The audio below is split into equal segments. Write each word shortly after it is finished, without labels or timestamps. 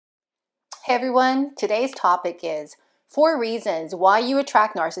Hey everyone, today's topic is 4 reasons why you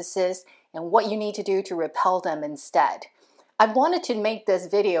attract narcissists and what you need to do to repel them instead. I've wanted to make this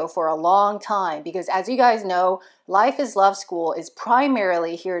video for a long time because, as you guys know, Life is Love School is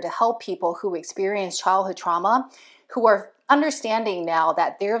primarily here to help people who experience childhood trauma, who are understanding now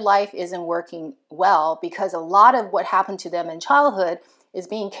that their life isn't working well because a lot of what happened to them in childhood is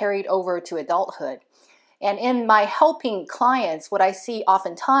being carried over to adulthood. And in my helping clients, what I see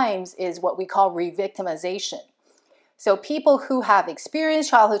oftentimes is what we call re-victimization. So people who have experienced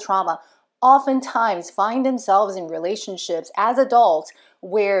childhood trauma oftentimes find themselves in relationships as adults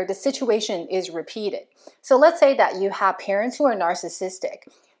where the situation is repeated. So let's say that you have parents who are narcissistic.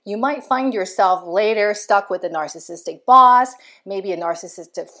 You might find yourself later stuck with a narcissistic boss, maybe a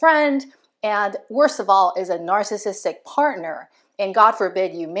narcissistic friend, and worst of all is a narcissistic partner. And God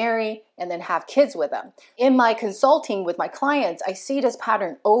forbid you marry and then have kids with them. In my consulting with my clients, I see this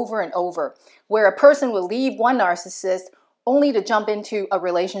pattern over and over, where a person will leave one narcissist only to jump into a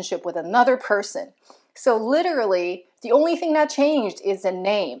relationship with another person. So literally, the only thing that changed is the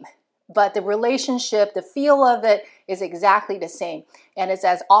name, but the relationship, the feel of it is exactly the same, and it's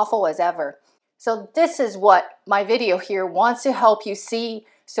as awful as ever. So this is what my video here wants to help you see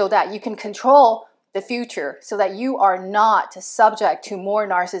so that you can control the future, so that you are not subject to more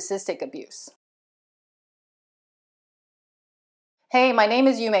narcissistic abuse. Hey, my name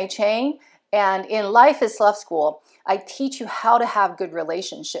is Yumei Chang, and in Life is Love School, I teach you how to have good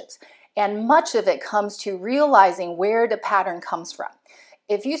relationships. And much of it comes to realizing where the pattern comes from.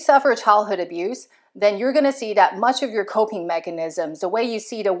 If you suffer childhood abuse, then you're going to see that much of your coping mechanisms, the way you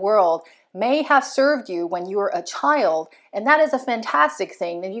see the world, may have served you when you were a child. And that is a fantastic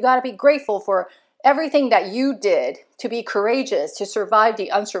thing. And you got to be grateful for everything that you did to be courageous, to survive the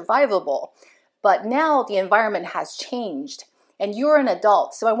unsurvivable. But now the environment has changed and you're an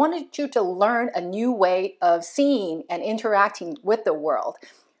adult. So I wanted you to learn a new way of seeing and interacting with the world.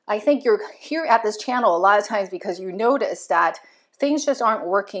 I think you're here at this channel a lot of times because you notice that things just aren't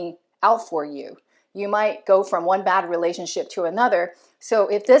working out for you. You might go from one bad relationship to another. So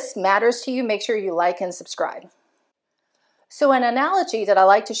if this matters to you, make sure you like and subscribe. So an analogy that I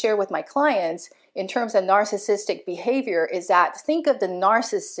like to share with my clients in terms of narcissistic behavior is that think of the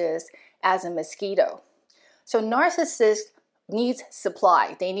narcissist as a mosquito. So narcissists needs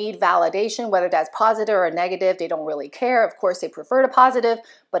supply. They need validation, whether that's positive or negative. They don't really care. Of course, they prefer the positive,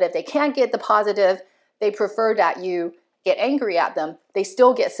 but if they can't get the positive, they prefer that you get angry at them. They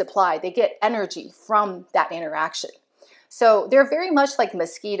still get supply. They get energy from that interaction. So they're very much like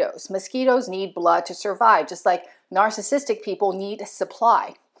mosquitoes. Mosquitoes need blood to survive, just like narcissistic people need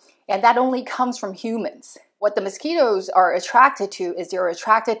supply. And that only comes from humans. What the mosquitoes are attracted to is they're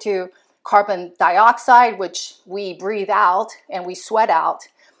attracted to carbon dioxide, which we breathe out and we sweat out.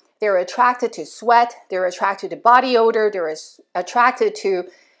 They're attracted to sweat. They're attracted to body odor. They're attracted to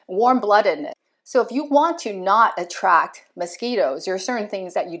warm-bloodedness. So if you want to not attract mosquitoes, there are certain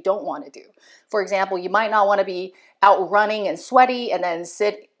things that you don't want to do. For example, you might not want to be out running and sweaty and then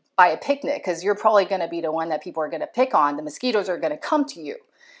sit by a picnic because you're probably going to be the one that people are going to pick on. The mosquitoes are going to come to you.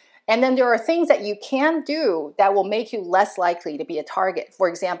 And then there are things that you can do that will make you less likely to be a target. For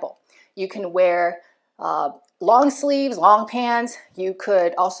example, you can wear long sleeves, long pants. You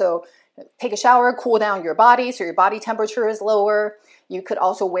could also take a shower, cool down your body so your body temperature is lower. You could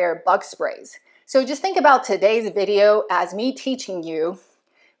also wear bug sprays. So just think about today's video as me teaching you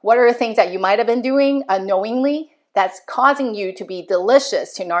what are the things that you might have been doing unknowingly that's causing you to be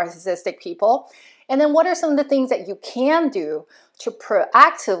delicious to narcissistic people. And then what are some of the things that you can do to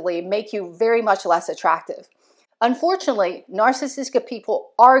proactively make you very much less attractive? Unfortunately, narcissistic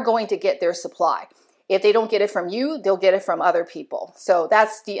people are going to get their supply. If they don't get it from you, they'll get it from other people. So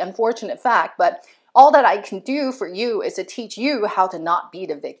that's the unfortunate fact. But all that I can do for you is to teach you how to not be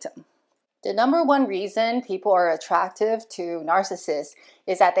the victim. The number one reason people are attractive to narcissists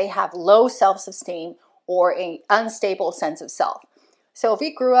is that they have low self-esteem or an unstable sense of self. So if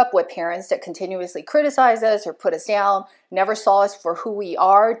we grew up with parents that continuously criticize us or put us down, never saw us for who we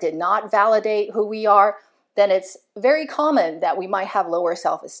are, did not validate who we are, then it's very common that we might have lower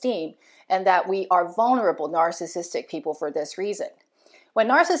self-esteem and that we are vulnerable narcissistic people for this reason. When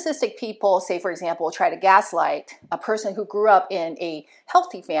narcissistic people, say for example, try to gaslight a person who grew up in a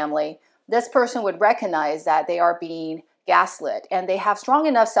healthy family, this person would recognize that they are being gaslit and they have strong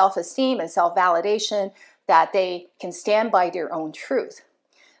enough self-esteem and self-validation that they can stand by their own truth.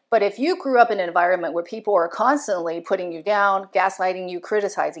 But if you grew up in an environment where people are constantly putting you down, gaslighting you,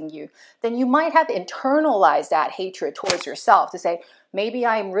 criticizing you, then you might have internalized that hatred towards yourself to say, maybe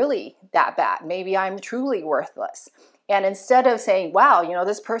I'm really that bad. Maybe I'm truly worthless. And instead of saying, wow,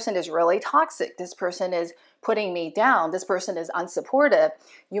 this person is really toxic, this person is putting me down, this person is unsupportive,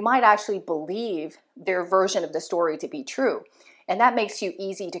 you might actually believe their version of the story to be true. And that makes you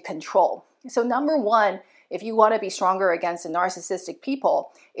easy to control. So number one, if you want to be stronger against the narcissistic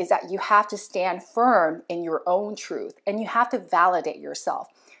people, is that you have to stand firm in your own truth and you have to validate yourself.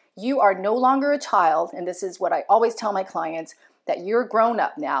 You are no longer a child, and this is what I always tell my clients, that you're grown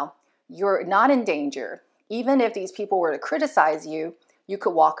up now. You're not in danger. Even if these people were to criticize you, you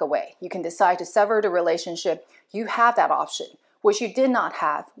could walk away. You can decide to sever the relationship. You have that option, which you did not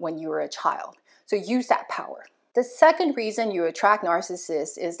have when you were a child. So use that power. The second reason you attract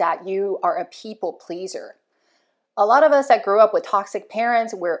narcissists is that you are a people pleaser. A lot of us that grew up with toxic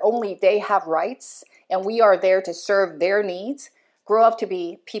parents where only they have rights and we are there to serve their needs, grow up to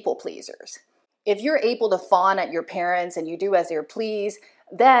be people pleasers. If you're able to fawn at your parents and you do as they're pleased,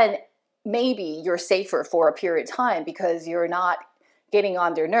 then maybe you're safer for a period of time because you're not getting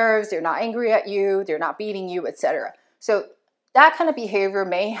on their nerves, they're not angry at you, they're not beating you, etc. So that kind of behavior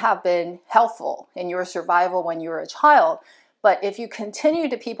may have been helpful in your survival when you were a child, but if you continue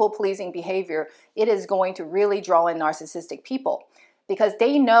to people-pleasing behavior, it is going to really draw in narcissistic people because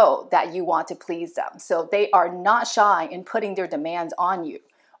they know that you want to please them. So they are not shy in putting their demands on you.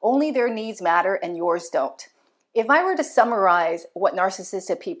 Only their needs matter and yours don't. If I were to summarize what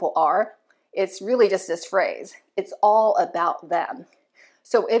narcissistic people are, it's really just this phrase. It's all about them.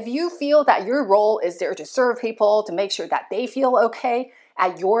 So if you feel that your role is there to serve people, to make sure that they feel okay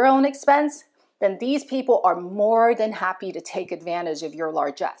at your own expense, then these people are more than happy to take advantage of your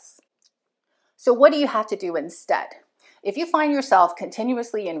largesse. So what do you have to do instead? If you find yourself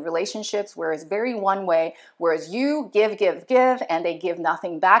continuously in relationships where it's very one way, whereas you give, and they give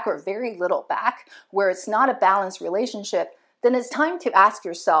nothing back or very little back, where it's not a balanced relationship, then it's time to ask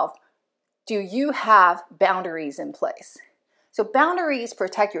yourself, do you have boundaries in place? So boundaries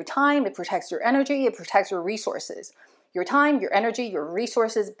protect your time, it protects your energy, it protects your resources. Your time, your energy, your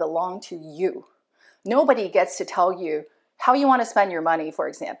resources belong to you. Nobody gets to tell you how you want to spend your money, for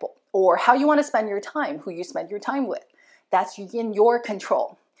example, or how you want to spend your time, who you spend your time with. That's in your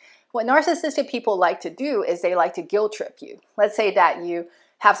control. What narcissistic people like to do is they like to guilt trip you. Let's say that you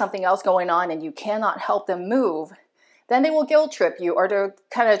have something else going on and you cannot help them move. Then they will guilt trip you or to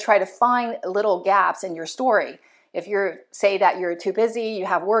kind of try to find little gaps in your story. If you say that you're too busy, you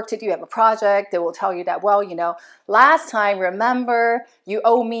have work to do, you have a project, they will tell you that, well, last time, remember, you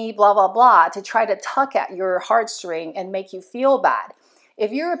owe me, blah, blah, blah, to try to tug at your heartstring and make you feel bad.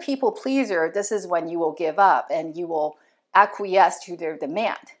 If you're a people pleaser, this is when you will give up and you will acquiesce to their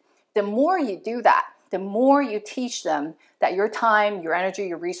demand. The more you do that, the more you teach them that your time, your energy,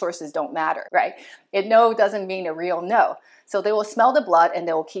 your resources don't matter, right? A no doesn't mean a real no. So they will smell the blood and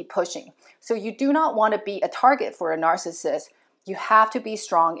they will keep pushing. So you do not want to be a target for a narcissist. You have to be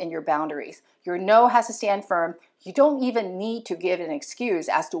strong in your boundaries. Your no has to stand firm. You don't even need to give an excuse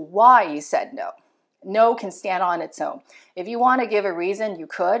as to why you said no. No can stand on its own. If you want to give a reason, you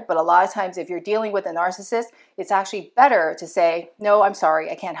could, but a lot of times if you're dealing with a narcissist, it's actually better to say, no, I'm sorry,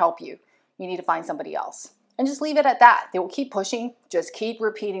 I can't help you. You need to find somebody else. And just leave it at that. They will keep pushing, just keep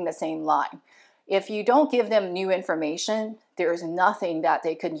repeating the same line. If you don't give them new information, there's nothing that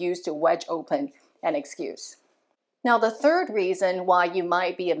they could use to wedge open an excuse. Now, the third reason why you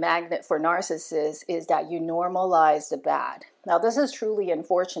might be a magnet for narcissists is that you normalize the bad. Now, this is truly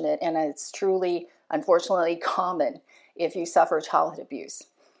unfortunate, and it's truly, unfortunately, common if you suffer childhood abuse.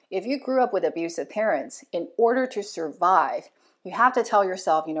 If you grew up with abusive parents, in order to survive, you have to tell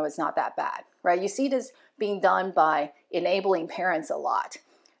yourself, it's not that bad, right? You see this being done by enabling parents a lot.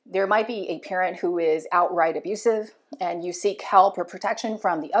 There might be a parent who is outright abusive, and you seek help or protection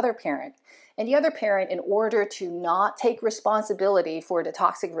from the other parent. And the other parent, in order to not take responsibility for the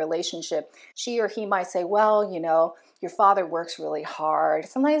toxic relationship, she or he might say, well, your father works really hard.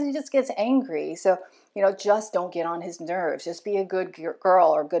 Sometimes he just gets angry. So, just don't get on his nerves. Just be a good girl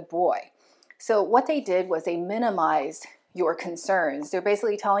or good boy. So what they did was they minimized your concerns. They're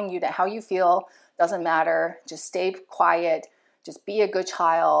basically telling you that how you feel doesn't matter. Just stay quiet. Just be a good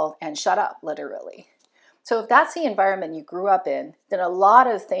child and shut up, literally. So if that's the environment you grew up in, then a lot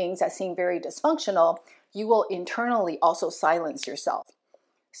of things that seem very dysfunctional, you will internally also silence yourself.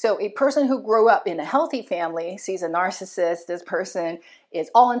 So a person who grew up in a healthy family sees a narcissist. This person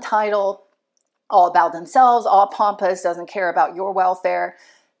is all entitled, all about themselves, all pompous, doesn't care about your welfare.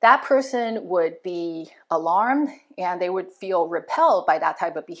 That person would be alarmed and they would feel repelled by that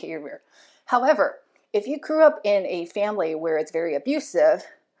type of behavior. However, if you grew up in a family where it's very abusive,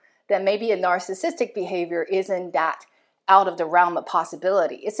 then maybe a narcissistic behavior isn't that out of the realm of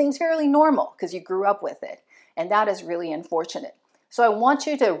possibility. It seems fairly normal because you grew up with it. And that is really unfortunate. So I want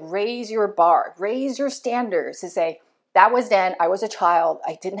you to raise your bar, raise your standards to say, that was then, I was a child,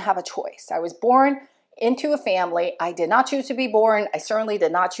 I didn't have a choice. I was born into a family. I did not choose to be born. I certainly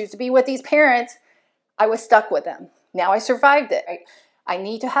did not choose to be with these parents. I was stuck with them. Now I survived it. I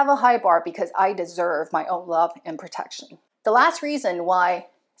need to have a high bar because I deserve my own love and protection. The last reason why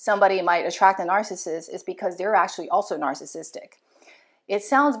somebody might attract a narcissist is because they're actually also narcissistic. It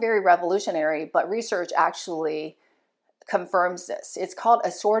sounds very revolutionary, but research actually confirms this. It's called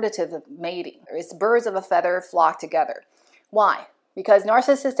assortative mating. It's birds of a feather flock together. Why? Because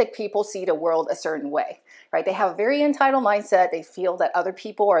narcissistic people see the world a certain way, right? They have a very entitled mindset. They feel that other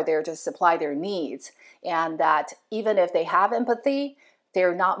people are there to supply their needs, and that even if they have empathy,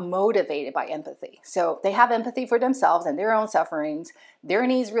 they're not motivated by empathy. So they have empathy for themselves and their own sufferings. Their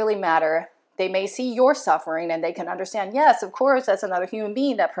needs really matter. They may see your suffering and they can understand, yes, of course, that's another human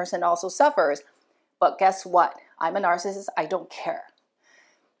being. That person also suffers. But guess what? I'm a narcissist. I don't care.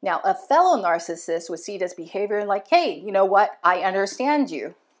 Now, a fellow narcissist would see this behavior and like, hey, you know what? I understand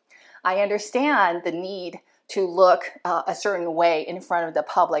you. I understand the need to look a certain way in front of the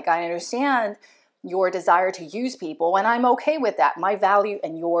public. I understand your desire to use people, and I'm okay with that. My value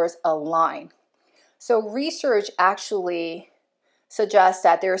and yours align. So research actually suggests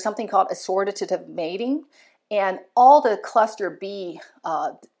that there is something called assortative mating, and all the cluster B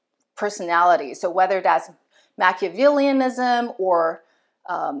personalities, so whether that's Machiavellianism or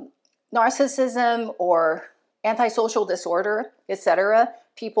narcissism or antisocial disorder, etc.,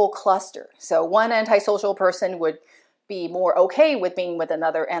 people cluster. So one antisocial person would be more okay with being with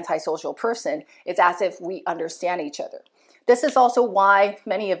another antisocial person. It's as if we understand each other. This is also why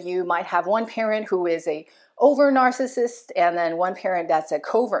many of you might have one parent who is a overt narcissist and then one parent that's a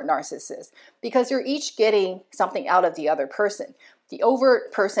covert narcissist, because you're each getting something out of the other person. The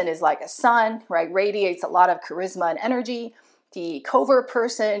overt person is like a sun, right? Radiates a lot of charisma and energy. The covert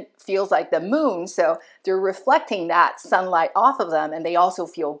person feels like the moon, so they're reflecting that sunlight off of them, and they also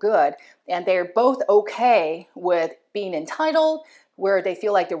feel good. And they're both okay with being entitled, where they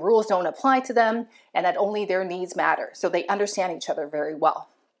feel like the rules don't apply to them, and that only their needs matter. So they understand each other very well.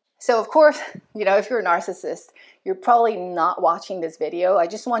 So of course, if you're a narcissist, you're probably not watching this video. I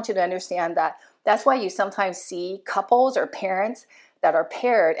just want you to understand that that's why you sometimes see couples or parents that are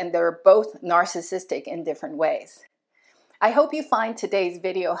paired, and they're both narcissistic in different ways. I hope you find today's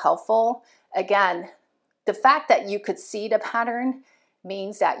video helpful. Again, the fact that you could see the pattern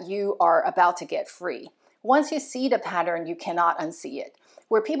means that you are about to get free. Once you see the pattern, you cannot unsee it.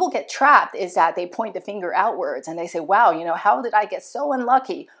 Where people get trapped is that they point the finger outwards and they say, wow, how did I get so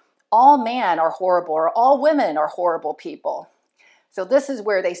unlucky? All men are horrible, or all women are horrible people. So this is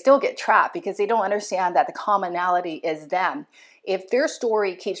where they still get trapped because they don't understand that the commonality is them. If their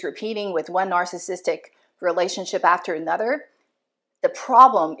story keeps repeating with one narcissistic relationship after another, the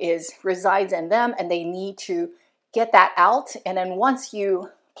problem resides in them, and they need to get that out. And then once you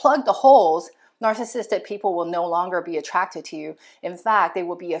plug the holes, narcissistic people will no longer be attracted to you. In fact, they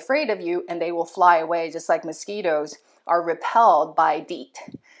will be afraid of you and they will fly away, just like mosquitoes are repelled by DEET.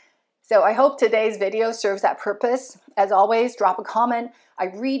 So I hope today's video serves that purpose. As always, drop a comment. I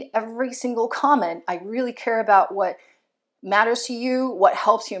read every single comment. I really care about what matters to you, what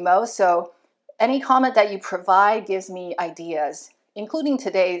helps you most. So any comment that you provide gives me ideas, including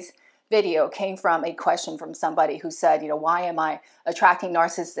today's video came from a question from somebody who said, why am I attracting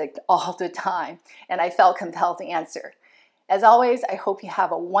narcissists all the time? And I felt compelled to answer. As always, I hope you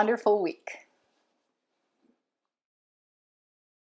have a wonderful week.